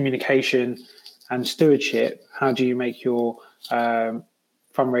terms of communication and stewardship, how do you make your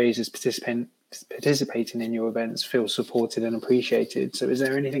fundraisers participating in your events feel supported and appreciated? So is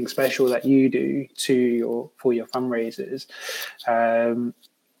there anything special that you do for your fundraisers?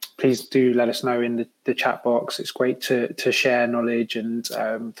 Please do let us know in the chat box. It's great to share knowledge and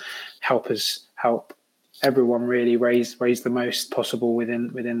help everyone really raise the most possible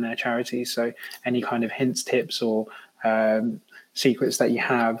within their charities. So any kind of hints, tips, or secrets that you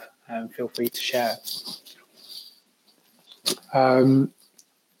have, feel free to share. On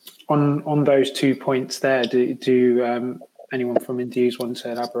those 2 points there, do anyone from Enthuse want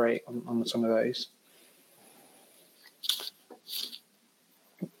to elaborate on some of those?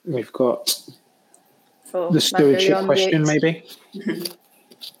 We've got the stewardship question, maybe.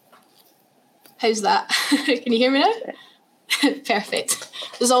 How's that? Can you hear me now? Perfect.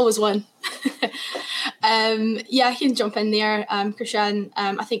 There's always one. I can jump in there, Krishan.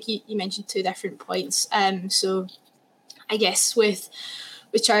 I think you mentioned 2 different points. So I guess with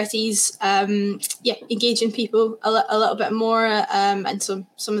with charities, engaging people a little bit more, and some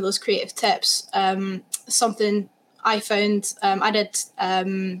of those creative tips. Something I found, I did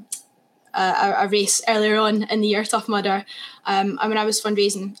a race earlier on in the year, Tough Mudder. And when I was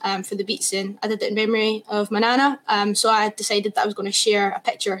fundraising for the Beats In, I did it in memory of my nana. So I decided that I was going to share a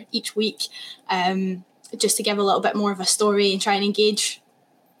picture each week, just to give a little bit more of a story and try and engage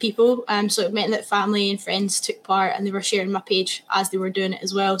people. So it meant that family and friends took part, and they were sharing my page as they were doing it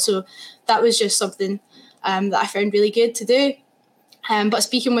as well. So that was just something that I found really good to do. But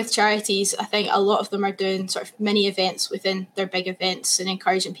speaking with charities, I think a lot of them are doing sort of mini events within their big events and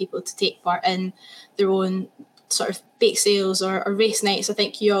encouraging people to take part in their own sort of bake sales or race nights. I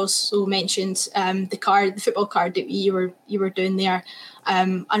think you also mentioned the football card that you were doing there.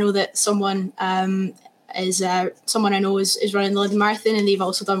 I know that someone I know is running the London Marathon, and they've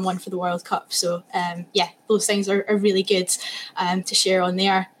also done one for the World Cup. So those things are really good to share on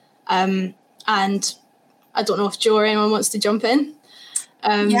there. And I don't know if Joe or anyone wants to jump in.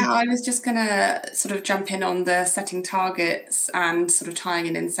 I was just going to sort of jump in on the setting targets and sort of tying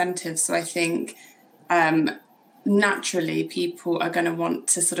in incentives. So I think naturally people are going to want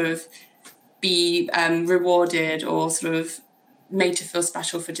to sort of be rewarded or sort of made to feel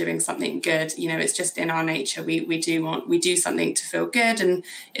special for doing something good. You know, it's just in our nature. We do something to feel good, and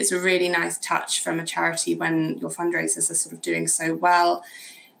it's a really nice touch from a charity when your fundraisers are sort of doing so well,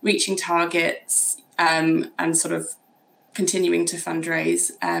 reaching targets and sort of continuing to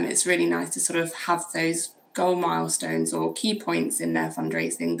fundraise. It's really nice to sort of have those goal milestones or key points in their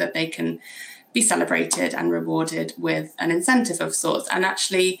fundraising that they can be celebrated and rewarded with an incentive of sorts. And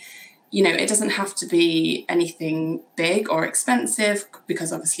actually, you know, it doesn't have to be anything big or expensive,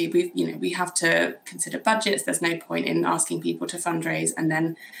 because obviously we have to consider budgets. There's no point in asking people to fundraise and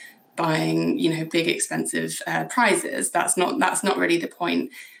then buying, you know, big expensive prizes. That's not really the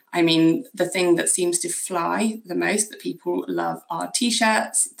point. I mean, the thing that seems to fly the most that people love are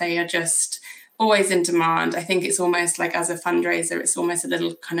T-shirts. They are just always in demand. I think it's almost like, as a fundraiser, it's almost a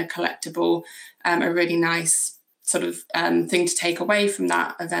little kind of collectible, a really nice sort of thing to take away from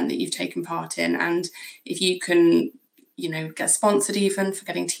that event that you've taken part in. And if you can, you know, get sponsored even for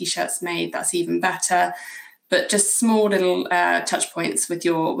getting T-shirts made, that's even better. But just small little touch points with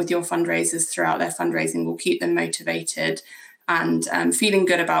your fundraisers throughout their fundraising will keep them motivated and feeling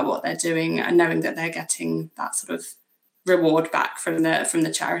good about what they're doing and knowing that they're getting that sort of reward back from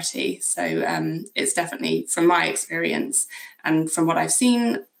the charity. So it's definitely, from my experience and from what I've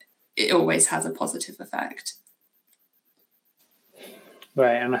seen, it always has a positive effect.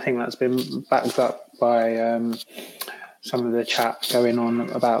 Right, and I think that's been backed up by some of the chat going on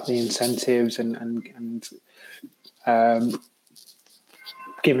about the incentives and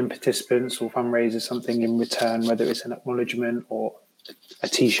giving participants or fundraisers something in return, whether it's an acknowledgement or a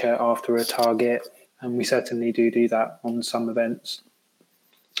T-shirt after a target. And we certainly do that on some events,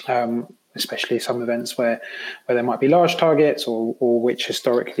 especially some events where there might be large targets or which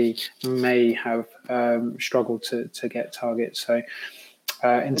historically may have struggled to get targets. So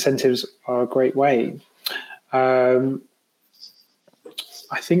incentives are a great way.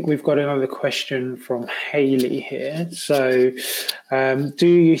 I think we've got another question from Hayley here. So do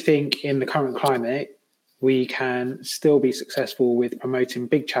you think in the current climate, we can still be successful with promoting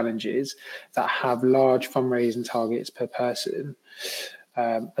big challenges that have large fundraising targets per person,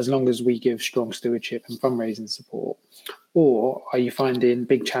 as long as we give strong stewardship and fundraising support? Or are you finding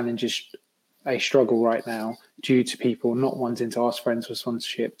big challenges a struggle right now due to people not wanting to ask friends for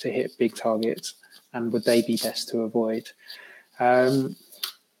sponsorship to hit big targets? And would they be best to avoid?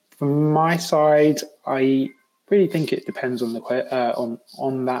 From my side, I really think it depends on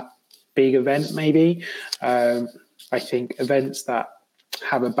on that big event. Maybe I think events that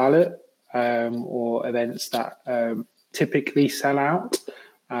have a ballot or events that typically sell out,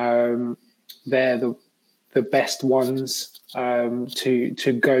 they're the best ones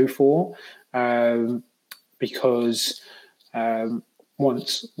to go for, because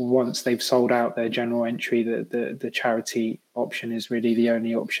once they've sold out their general entry, the charity option is really the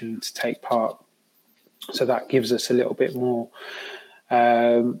only option to take part. So that gives us a little bit more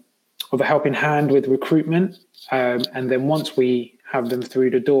of a helping hand with recruitment. And then once we have them through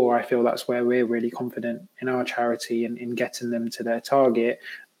the door, I feel that's where we're really confident in our charity and in getting them to their target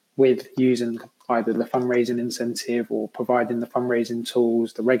with using either the fundraising incentive or providing the fundraising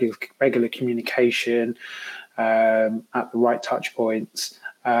tools, the regular communication at the right touch points.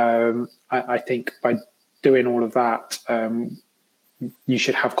 I think by doing all of that, you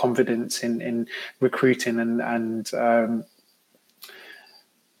should have confidence in recruiting and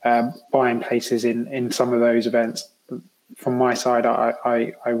buying places in some of those events from my side,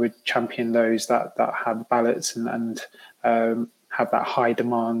 I would champion those that have ballots and have that high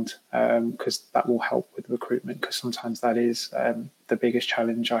demand, because that will help with recruitment, because sometimes that is the biggest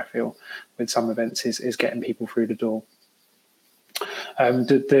challenge I feel with some events is getting people through the door.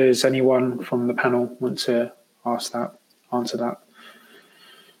 Does anyone from the panel want to answer that?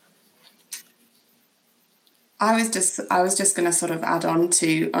 I was just going to sort of add on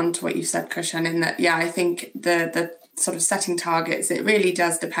to what you said, Krishan, in that, I think the sort of setting targets, it really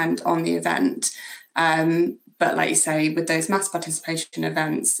does depend on the event. But like you say, with those mass participation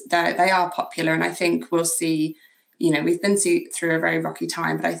events, they are popular, and I think we'll see, we've been through a very rocky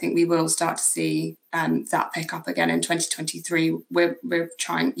time, but I think we will start to see that pick up again in 2023. We're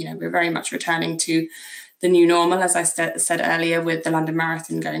trying, we're very much returning to the new normal, as I said earlier, with the London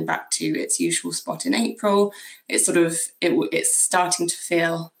Marathon going back to its usual spot in April. It's it's starting to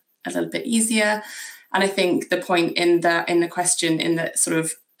feel a little bit easier. And I think the point in the question, in that sort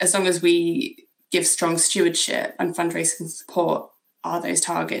of, as long as we give strong stewardship and fundraising support, are those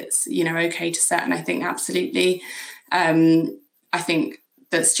targets, okay to set? And I think absolutely. I think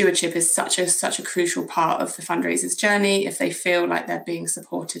that stewardship is such a crucial part of the fundraisers' journey. If they feel like they're being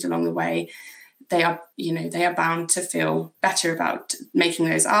supported along the way, they are bound to feel better about making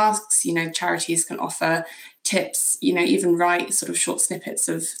those asks. Charities can offer tips, even write sort of short snippets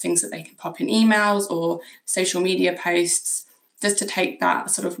of things that they can pop in emails or social media posts, just to take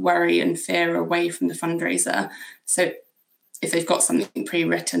that sort of worry and fear away from the fundraiser. So if they've got something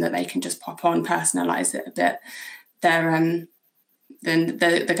pre-written that they can just pop on, personalise it a bit, then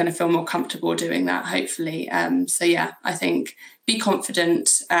they're going to feel more comfortable doing that, hopefully. I think be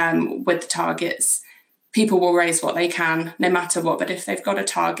confident with the targets. People will raise what they can, no matter what. But if they've got a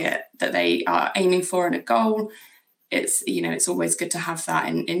target that they are aiming for and a goal, it's always good to have that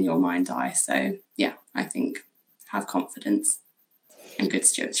in your mind's eye. So I think have confidence and good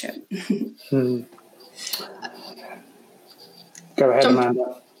stewardship. Go ahead,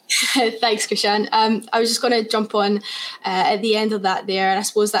 Amanda. Thanks, Krishan. I was just going to jump on at the end of that there, and I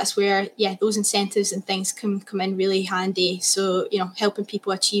suppose that's where those incentives and things can come in really handy. So helping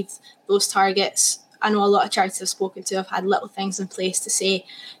people achieve those targets. I know a lot of charities I've spoken to have had little things in place to say,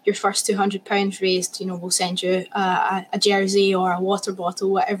 your first £200 raised, we'll send you a jersey or a water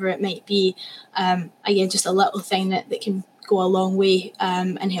bottle, whatever it might be. Again, just a little thing that can go a long way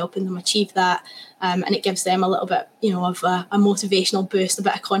in helping them achieve that. And it gives them a little bit, of a motivational boost, a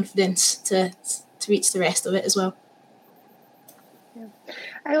bit of confidence to reach the rest of it as well. Yeah.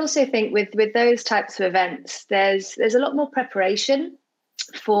 I also think with those types of events, there's a lot more preparation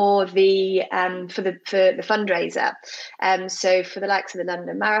for the fundraiser. So for the likes of the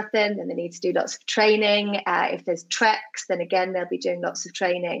London Marathon, then they need to do lots of training. If there's treks, then again they'll be doing lots of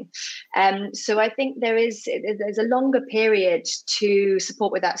training. So I think there's a longer period to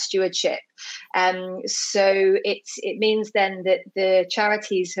support with that stewardship. So it means then that the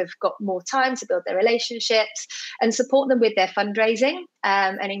charities have got more time to build their relationships and support them with their fundraising,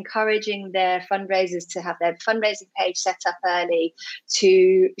 and encouraging their fundraisers to have their fundraising page set up early,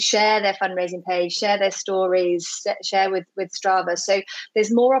 to share their fundraising page, share their stories, share with Strava. So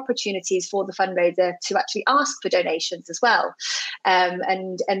there's more opportunities for the fundraiser to actually ask for donations as well.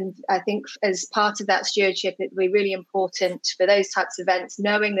 And I think as part of that stewardship, it would be really important for those types of events,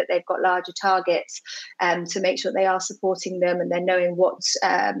 knowing that they've got larger targets, to make sure they are supporting them, and then knowing what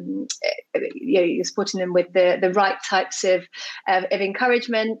you're supporting them with the right types of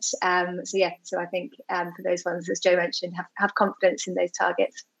encouragement. So I think for those ones, as Joe mentioned, have confidence in those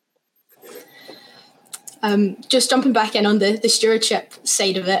targets. Just jumping back in on the stewardship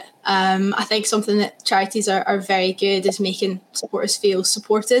side of it, I think something that charities are very good is making supporters feel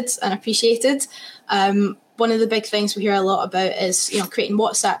supported and appreciated. One of the big things we hear a lot about is creating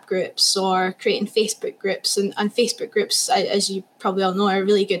WhatsApp groups or creating Facebook groups, and Facebook groups, as you probably all know, are a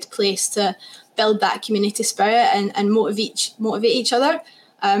really good place to build that community spirit and motivate each other.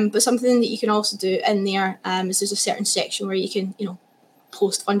 But something that you can also do in there is there's a certain section where you can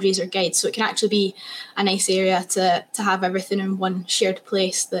post fundraiser guides, so it can actually be a nice area to have everything in one shared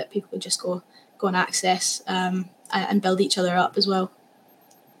place that people can just go and access and build each other up as well.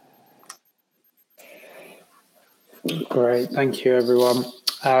 Great, thank you everyone.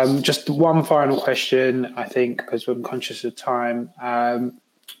 Just one final question, I think, because I'm conscious of time,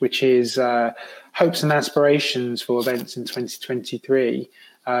 which is hopes and aspirations for events in 2023.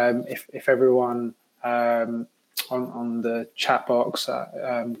 If everyone on the chat box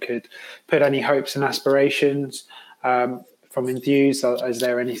could put any hopes and aspirations from Enthuse. Is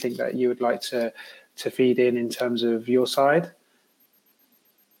there anything that you would like to feed in terms of your side?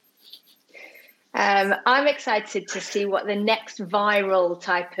 I'm excited to see what the next viral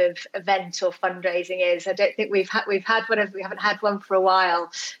type of event or fundraising is. I don't think we haven't had one for a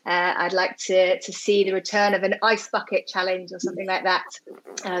while. I'd like to see the return of an ice bucket challenge or something like that.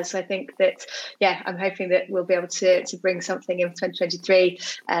 So I think that, I'm hoping that we'll be able to bring something in 2023.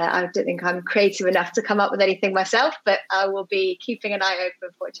 I don't think I'm creative enough to come up with anything myself, but I will be keeping an eye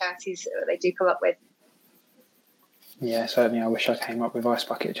open for charities that they do come up with. Yeah, certainly. I wish I came up with Ice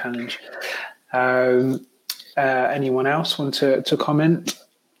Bucket Challenge. Anyone else want to comment?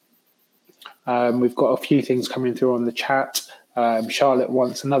 We've got a few things coming through on the chat. Charlotte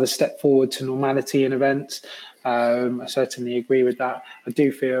wants another step forward to normality in events. I certainly agree with that. I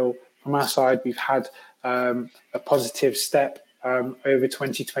do feel from our side we've had a positive step over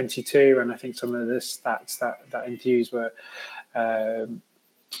 2022, and I think some of the stats that Enthuse were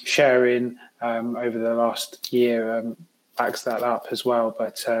sharing over the last year backs that up as well.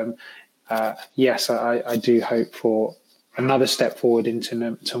 But yes, I do hope for another step forward into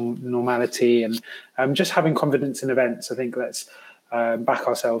normality and just having confidence in events. I think let's back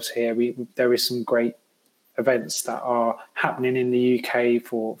ourselves here. There is some great events that are happening in the UK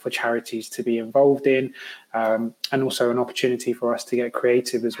for charities to be involved in, and also an opportunity for us to get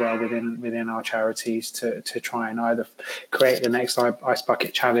creative as well within our charities to try and either create the next Ice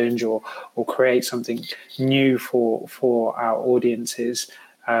Bucket Challenge or create something new for our audiences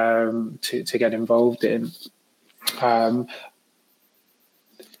to get involved in.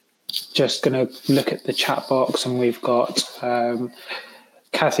 Just going to look at the chat box, and we've got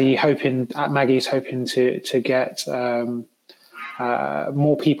Maggie's hoping to get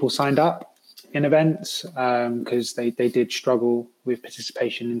more people signed up in events because they did struggle with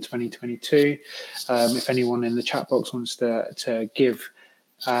participation in 2022. If anyone in the chat box wants to give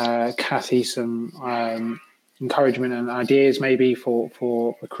Kathy some encouragement and ideas maybe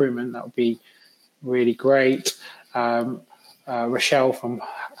for recruitment, that would be really great. Rochelle from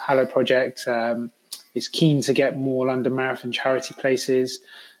Hello Project is keen to get more London Marathon charity places.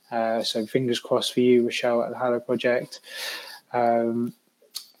 So fingers crossed for you, Rochelle, at the Hello Project. And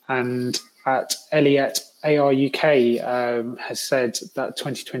at Elliot AR UK has said that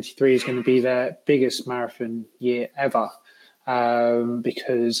 2023 is going to be their biggest marathon year ever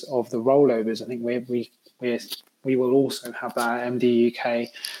because of the rollovers. I think we will also have that at MD UK.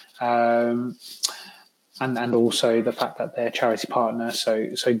 And also the fact that they're a charity partner.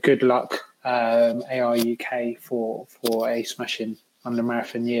 So good luck, AR UK, for a smashing London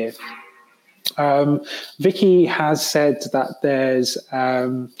Marathon year. Vicky has said that there's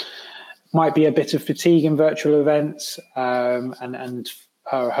might be a bit of fatigue in virtual events, and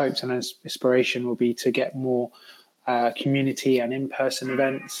her hopes and aspiration will be to get more community and in-person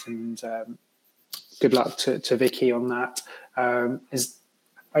events. And good luck to Vicky on that.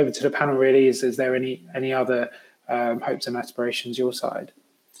 Over to the panel, really. Is there any other hopes and aspirations your side?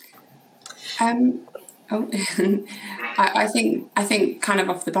 I think kind of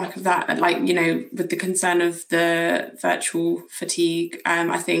off the back of that, with the concern of the virtual fatigue,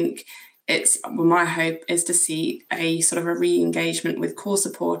 I think my hope is to see a sort of a re-engagement with core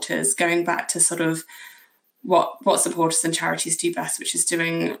supporters, going back to sort of what supporters and charities do best, which is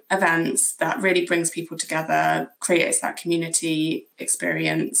doing events that really brings people together, creates that community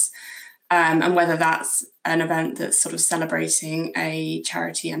experience, and whether that's an event that's sort of celebrating a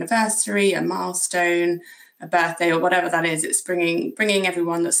charity anniversary, a milestone, a birthday, or whatever that is, it's bringing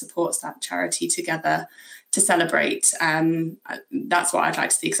everyone that supports that charity together to celebrate. That's what I'd like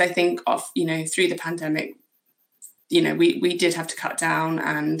to see, because I think through the pandemic, we did have to cut down,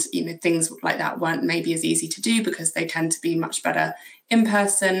 and things like that weren't maybe as easy to do because they tend to be much better in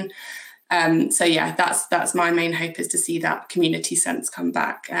person. That's my main hope, is to see that community sense come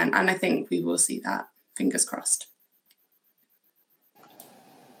back, and I think we will see that. Fingers crossed.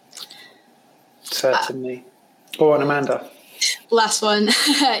 Certainly. Go on, Amanda. Last one.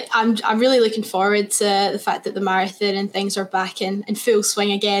 I'm really looking forward to the fact that the marathon and things are back in full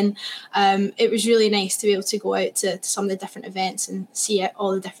swing again. It was really nice to be able to go out to some of the different events and see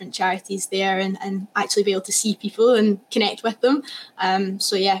all the different charities there and actually be able to see people and connect with them.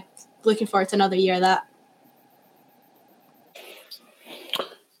 Looking forward to another year of that.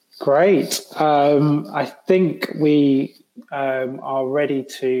 Great. I think we are ready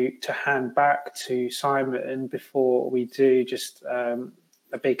to hand back to Simon. And before we do, just a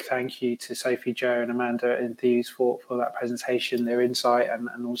big thank you to Sophie, Joe and Amanda at Enthuse for that presentation, their insight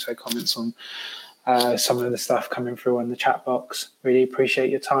and also comments on some of the stuff coming through on the chat box. Really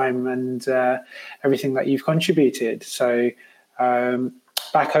appreciate your time and everything that you've contributed. So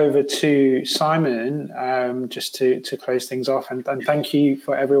back over to Simon just to close things off. And thank you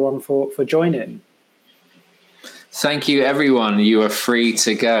for everyone for joining. Thank you, everyone. You are free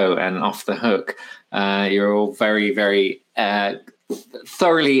to go and off the hook. You're all very, very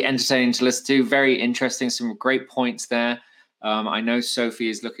thoroughly entertaining to listen to. Very interesting. Some great points there. I know Sophie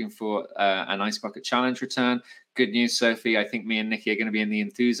is looking for an Ice Bucket Challenge return. Good news, Sophie. I think me and Nikki are going to be in the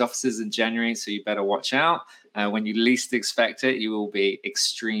Enthuse offices in January, so you better watch out. When you least expect it, you will be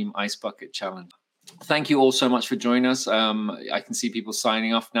Extreme Ice Bucket Challenge. Thank you all so much for joining us. I can see people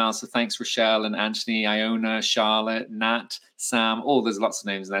signing off now. So thanks, Rochelle and Anthony, Iona, Charlotte, Nat, Sam. There's lots of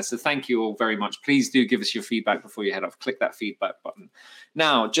names there. So thank you all very much. Please do give us your feedback before you head off. Click that feedback button.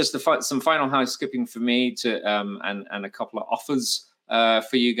 Now, just some final housekeeping for me and a couple of offers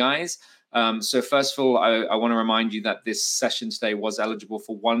for you guys. So first of all, I want to remind you that this session today was eligible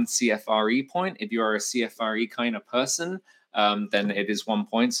for 1 CFRE point. If you are a CFRE kind of person, then it is 1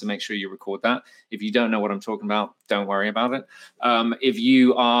 point. So make sure you record that. If you don't know what I'm talking about, don't worry about it. If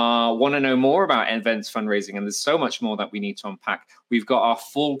you want to know more about events fundraising, and there's so much more that we need to unpack, we've got our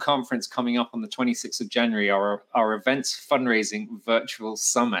full conference coming up on the 26th of January, our events fundraising virtual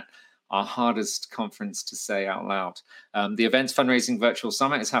summit. Our hardest conference to say out loud. The Events Fundraising Virtual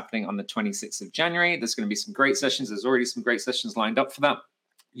Summit is happening on the 26th of January. There's going to be some great sessions. There's already some great sessions lined up for that.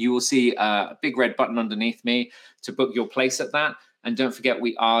 You will see a big red button underneath me to book your place at that. And don't forget,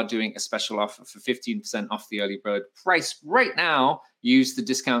 we are doing a special offer for 15% off the early bird price right now. Use the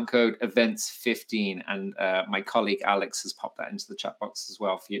discount code EVENTS15, and my colleague Alex has popped that into the chat box as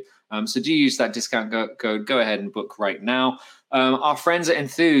well for you. So do use that discount code. Go ahead and book right now. Our friends at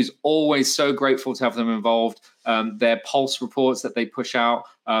Enthuse, always so grateful to have them involved. Their pulse reports that they push out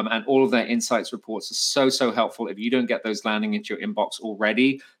and all of their insights reports are so helpful. If you don't get those landing into your inbox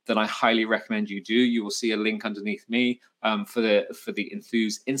already, then I highly recommend you do. You will see a link underneath me for the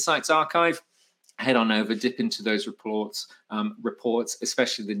Enthuse Insights Archive. Head on over, dip into those reports,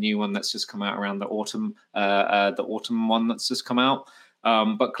 especially the new one that's just come out around the autumn one that's just come out.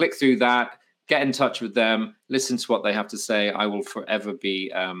 But click through that, get in touch with them, listen to what they have to say. I will forever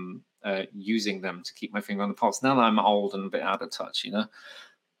be using them to keep my finger on the pulse. Now that I'm old and a bit out of touch, you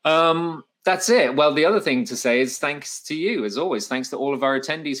know. That's it. Well, the other thing to say is thanks to you, as always. Thanks to all of our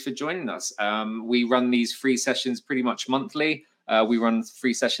attendees for joining us. We run these free sessions pretty much monthly. We run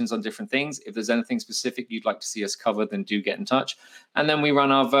free sessions on different things. If there's anything specific you'd like to see us cover, then do get in touch. And then we run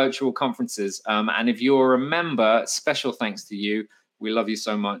our virtual conferences. And if you're a member, special thanks to you. We love you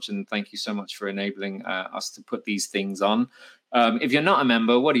so much, and thank you so much for enabling us to put these things on. If you're not a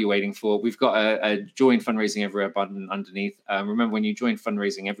member, what are you waiting for? We've got a Join Fundraising Everywhere button underneath. Remember, when you join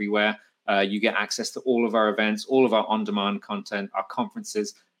Fundraising Everywhere, you get access to all of our events, all of our on-demand content, our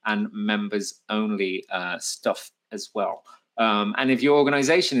conferences, and members-only stuff as well. And if your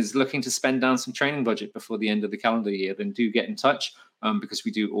organization is looking to spend down some training budget before the end of the calendar year, then do get in touch because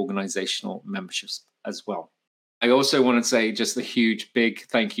we do organizational memberships as well. I also want to say just a huge, big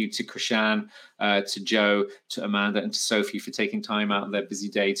thank you to Krishan, to Joe, to Amanda, and to Sophie for taking time out of their busy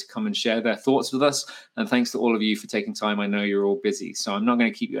day to come and share their thoughts with us. And thanks to all of you for taking time. I know you're all busy, so I'm not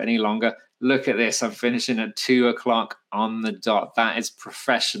going to keep you any longer. Look at this. I'm finishing at 2 o'clock on the dot. That is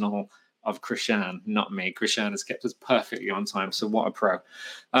professional of Krishan, not me. Krishan has kept us perfectly on time, so what a pro.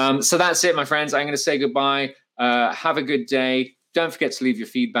 So that's it, my friends. I'm going to say goodbye. Have a good day. Don't forget to leave your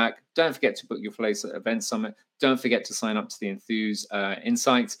feedback. Don't forget to book your place at Event Summit. Don't forget to sign up to the Enthuse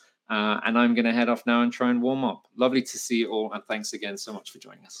Insights. And I'm going to head off now and try and warm up. Lovely to see you all. And thanks again so much for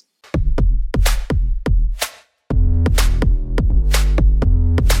joining us.